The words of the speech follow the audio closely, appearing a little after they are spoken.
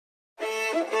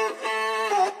Bonjour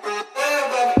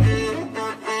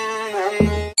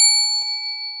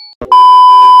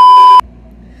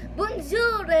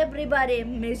everybody,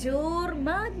 Monsieur,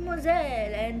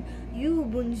 Mademoiselle, and you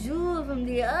bonjour from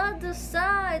the other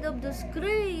side of the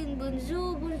screen.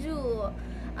 Bonjour, bonjour.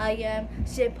 I am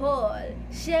Chef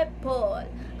Paul,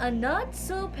 a not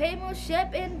so famous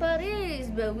chef in Paris,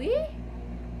 but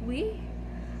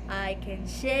I can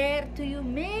share to you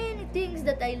many things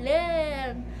that I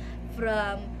learned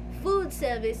from food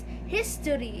service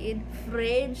history in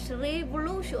French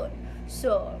Revolution.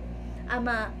 So,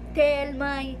 I'ma tell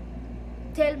my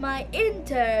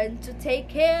intern to take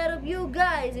care of you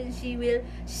guys, and she will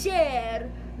share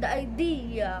the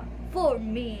idea for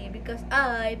me because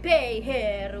I pay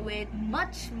her with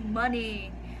much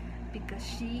money because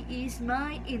she is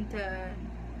my intern.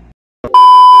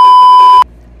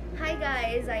 Hi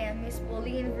guys, I am Miss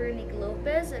Pauline Vernique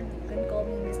Lopez, and you can call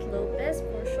me Miss Lopez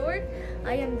for short.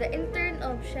 I am the intern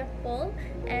of Chef Paul,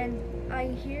 and I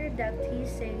hear that he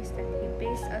says that he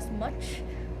pays us much,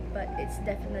 but it's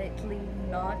definitely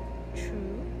not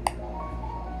true.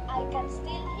 I can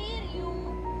still hear you.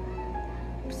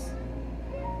 Oops.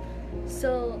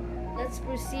 So let's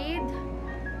proceed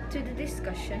to the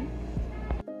discussion.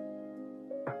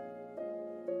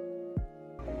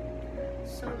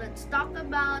 So let's talk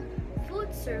about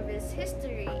food service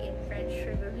history in French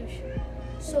Revolution.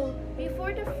 So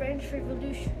before the French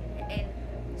Revolution in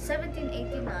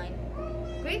 1789,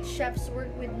 great chefs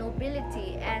worked with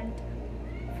nobility, and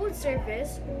food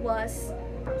service was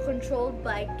controlled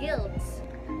by guilds.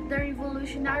 The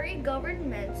revolutionary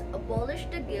governments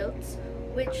abolished the guilds,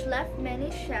 which left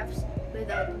many chefs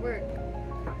without work.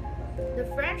 The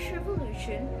French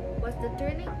Revolution was the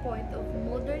turning point of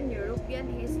modern European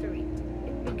history.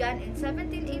 It began in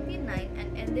 1789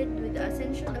 and ended with the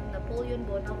ascension of Napoleon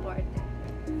Bonaparte.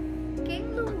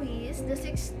 King Louis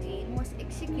XVI was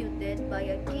executed by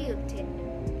a guillotine.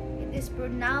 It is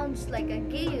pronounced like a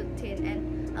guillotine,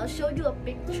 and I'll show you a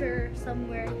picture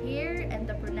somewhere here and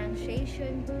the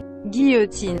pronunciation.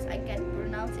 Guillotine. I can't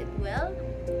pronounce it well,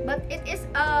 but it is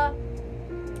a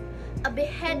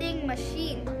beheading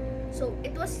machine. So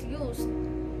it was used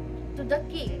to the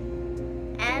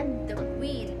king and the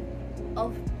queen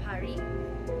of Paris.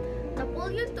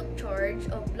 Napoleon took charge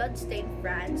of blood-stained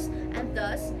France and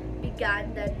thus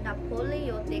began the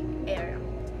Napoleonic era.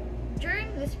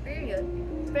 During this period,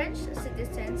 French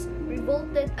citizens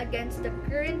revolted against the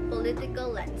current political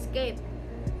landscape.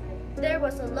 There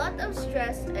was a lot of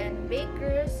stress, and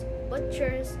bakers,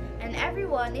 butchers, and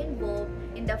everyone involved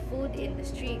in the food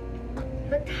industry.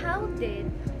 But how did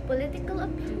political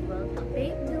upheaval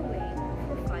pave the way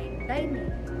for fine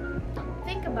dining?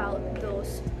 Think about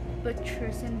those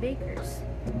butchers and bakers.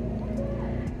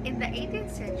 In the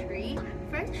 18th century,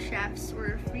 French chefs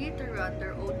were free to run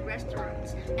their own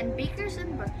restaurants, and bakers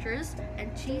and butchers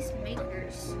and cheese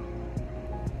makers.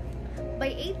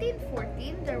 By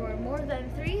 1814, there were more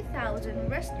than 3,000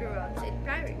 restaurants in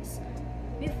Paris.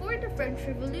 Before the French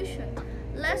Revolution,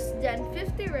 less than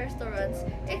 50 restaurants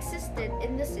existed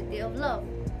in the City of Love.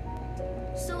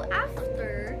 So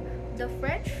after the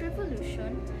French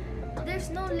Revolution, there's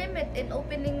no limit in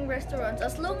opening restaurants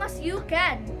as long as you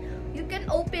can. You can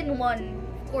open one.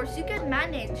 Of course, you can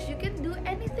manage. You can do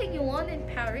anything you want in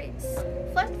Paris.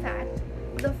 Fun fact,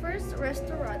 the first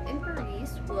restaurant in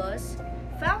Paris was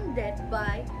founded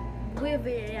by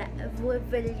Vuillard.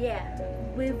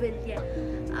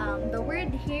 The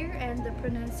word here and the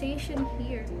pronunciation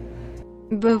here.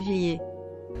 Bouvier.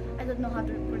 I don't know how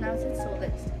to pronounce it, so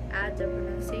let's add the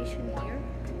pronunciation here.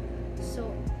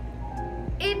 So,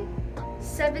 in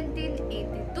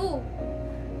 1782,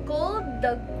 called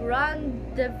the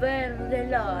Grand Travers de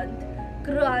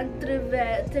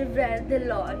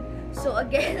Londres. So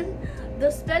again, the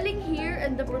spelling here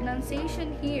and the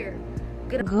pronunciation here.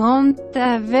 Grande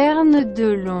Taverne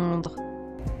de Londres.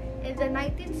 In the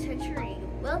 19th century,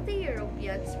 wealthy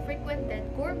Europeans frequented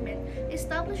gourmet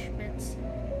establishments,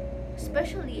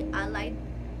 especially allied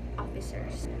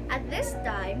officers. At this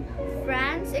time,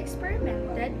 France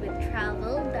experimented with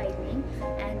travel, dining,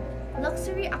 and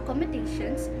luxury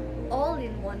accommodations all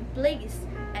in one place,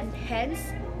 and hence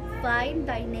fine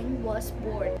dining was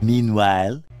born.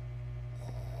 Meanwhile,